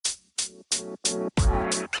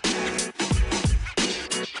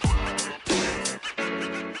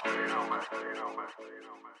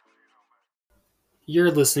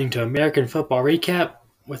You're listening to American Football Recap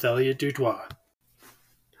with Elliott Dutois.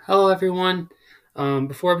 Hello, everyone.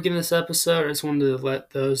 Before I begin this episode, I just wanted to let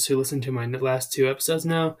those who listened to my last two episodes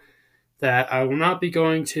know that I will not be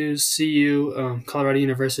going to CU, Colorado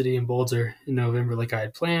University in Boulder in November like I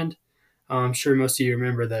had planned. I'm sure most of you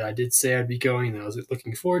remember that I did say I'd be going and I was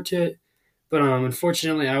looking forward to it. But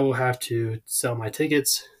unfortunately, I will have to sell my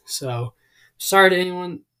tickets. So sorry to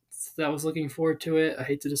anyone that was looking forward to it. I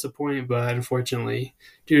hate to disappoint, but unfortunately,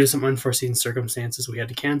 due to some unforeseen circumstances, we had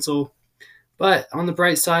to cancel. But on the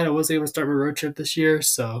bright side, I was able to start my road trip this year,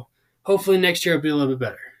 so hopefully next year will be a little bit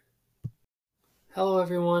better. Hello,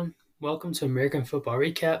 everyone. Welcome to American Football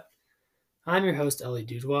Recap. I'm your host, Elliott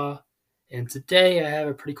Dutois, and today I have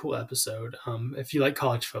a pretty cool episode, if you like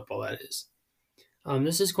college football, that is.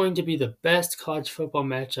 This is going to be the best college football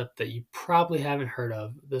matchup that you probably haven't heard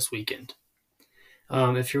of this weekend.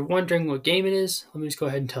 If you're wondering what game it is, let me just go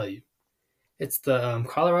ahead and tell you. It's the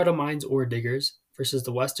Colorado Mines Ore Diggers versus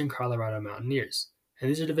the Western Colorado Mountaineers. And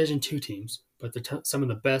these are Division II teams, but they're some of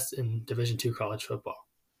the best in Division II college football.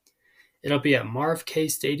 It'll be at Marv K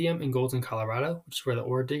Stadium in Golden, Colorado, which is where the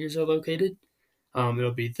Ore Diggers are located.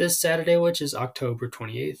 It'll be this Saturday, which is October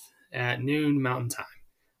 28th at noon Mountain Time.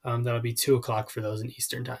 That'll be 2 o'clock for those in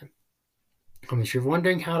Eastern Time. If you're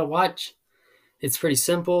wondering how to watch, it's pretty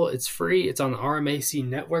simple. It's free. It's on the RMAC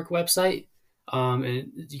Network website.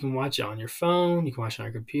 And you can watch it on your phone. You can watch it on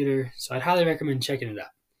your computer. So I'd highly recommend checking it out.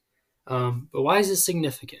 But why is this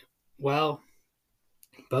significant? Well,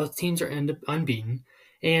 both teams are unbeaten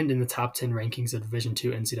and in the top 10 rankings of Division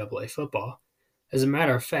II NCAA football. As a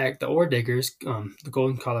matter of fact, the Ore Diggers, the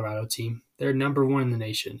Golden Colorado team, they're number 1 in the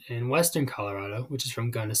nation. And Western Colorado, which is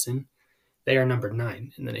from Gunnison, they are number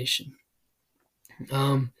 9 in the nation.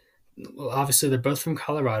 Obviously, they're both from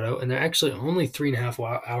Colorado, and they're actually only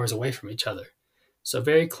 3.5 hours away from each other. So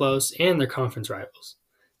very close, and they're conference rivals.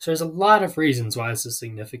 So there's a lot of reasons why this is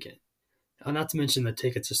significant. Not to mention the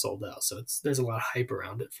tickets are sold out, so there's a lot of hype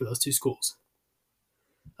around it for those two schools.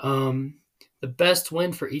 The best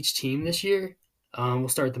win for each team this year, we'll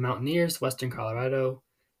start with the Mountaineers, Western Colorado.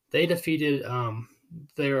 They defeated,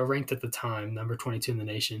 they were ranked at the time, number 22 in the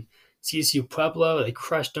nation, CSU Pueblo. They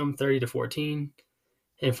crushed them 30-14.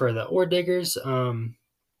 And for the Ore Diggers,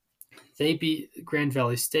 they beat Grand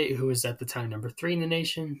Valley State, who was at the time number 3 in the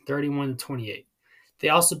nation, 31-28. They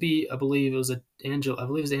also beat, I believe it was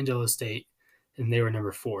Angelo State, and they were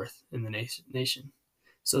number 4th in the nation.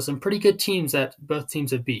 So some pretty good teams that both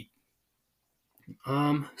teams have beat.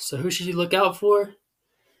 So who should you look out for?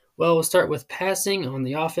 Well, we'll start with passing on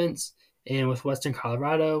the offense, and with Western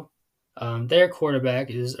Colorado, their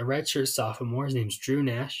quarterback is a redshirt sophomore. His name's Drew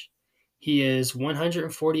Nash. He is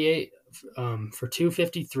 148 for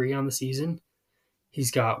 253 on the season.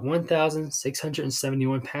 He's got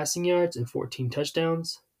 1,671 passing yards and 14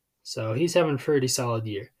 touchdowns. So he's having a pretty solid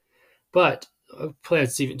year. But a player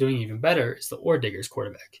that's doing even better is the Ore Diggers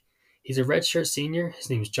quarterback. He's a redshirt senior.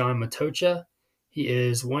 His name is John Matocha. He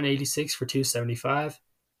is 186 for 275,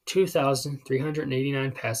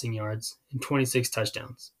 2,389 passing yards, and 26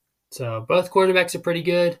 touchdowns. So both quarterbacks are pretty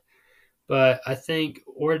good. But I think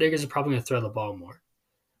Ore Diggers are probably going to throw the ball more.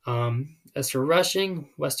 As for rushing,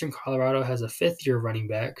 Western Colorado has a fifth-year running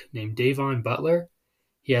back named Davon Butler.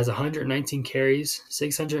 He has 119 carries,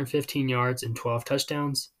 615 yards, and 12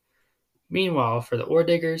 touchdowns. Meanwhile, for the Ore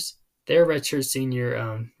Diggers, their redshirt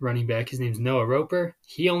senior running back, his name's Noah Roper.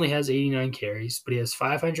 He only has 89 carries, but he has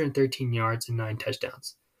 513 yards and 9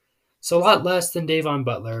 touchdowns. So a lot less than Davon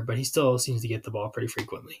Butler, but he still seems to get the ball pretty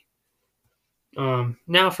frequently.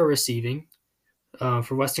 Now for receiving,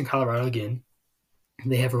 for Western Colorado again,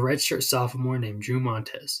 they have a redshirt sophomore named Drew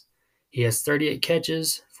Montez. He has 38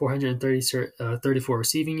 catches, 434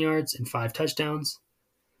 receiving yards, and 5 touchdowns.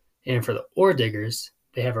 And for the Ore Diggers,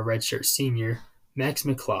 they have a redshirt senior, Max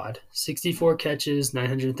McLeod, 64 catches,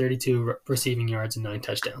 932 receiving yards, and 9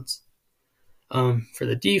 touchdowns. For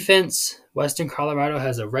the defense, Western Colorado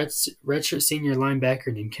has a redshirt senior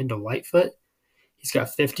linebacker named Kendall Lightfoot. He's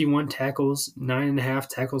got 51 tackles, 9.5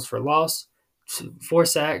 tackles for loss, 4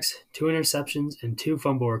 sacks, 2 interceptions, and 2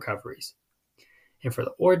 fumble recoveries. And for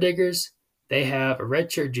the Ore Diggers, they have a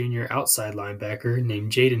redshirt junior outside linebacker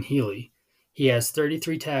named Jaden Healy. He has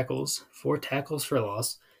 33 tackles, 4 tackles for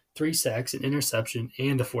loss, 3 sacks, an interception,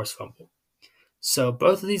 and a forced fumble. So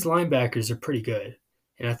both of these linebackers are pretty good.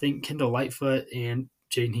 And I think Kendall Lightfoot and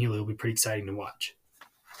Jaden Healy will be pretty exciting to watch.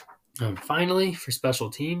 Finally, for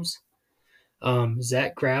special teams,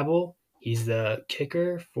 Zach Grabble, he's the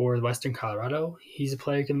kicker for Western Colorado. He's a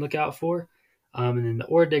player you can look out for. And then the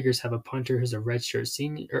Ore Diggers have a punter who's a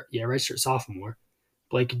redshirt sophomore,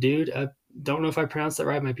 Blake Dude. I don't know if I pronounced that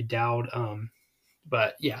right. It might be Dowd.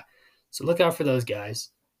 But yeah, so look out for those guys.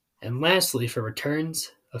 And lastly, for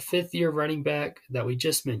returns, a fifth-year running back that we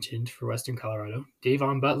just mentioned for Western Colorado,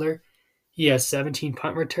 Davon Butler. He has 17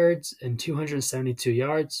 punt returns and 272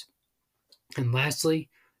 yards. And lastly,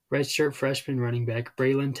 redshirt freshman running back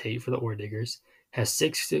Braylon Tate for the Ore Diggers has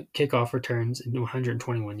 6 kickoff returns and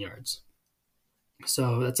 121 yards.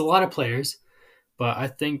 So that's a lot of players, but I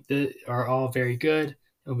think that are all very good.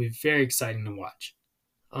 It'll be very exciting to watch.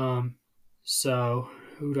 So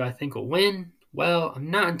who do I think will win? Well,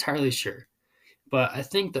 I'm not entirely sure, but I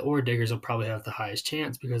think the Ore Diggers will probably have the highest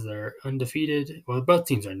chance because they're undefeated. Well, both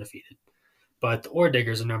teams are undefeated, but the Ore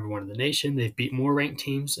Diggers are number one in the nation. They've beat more ranked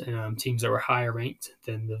teams, teams that were higher ranked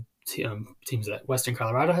than the teams that Western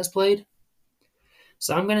Colorado has played.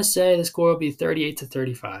 So I'm going to say the score will be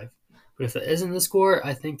 38-35. But if that isn't the score,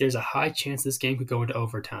 I think there's a high chance this game could go into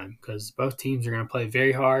overtime because both teams are going to play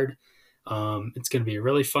very hard. It's going to be a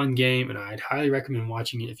really fun game, and I'd highly recommend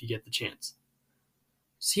watching it if you get the chance.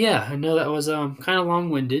 So yeah, I know that was kind of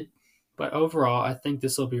long-winded, but overall, I think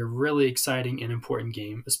this will be a really exciting and important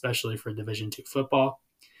game, especially for Division II football,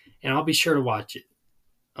 and I'll be sure to watch it.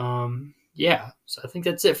 Yeah, so I think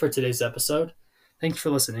that's it for today's episode. Thanks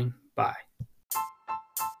for listening. Bye.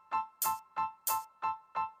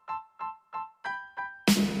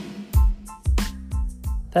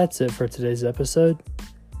 That's it for today's episode.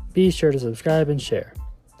 Be sure to subscribe and share.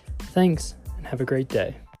 Thanks, and have a great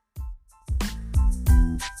day.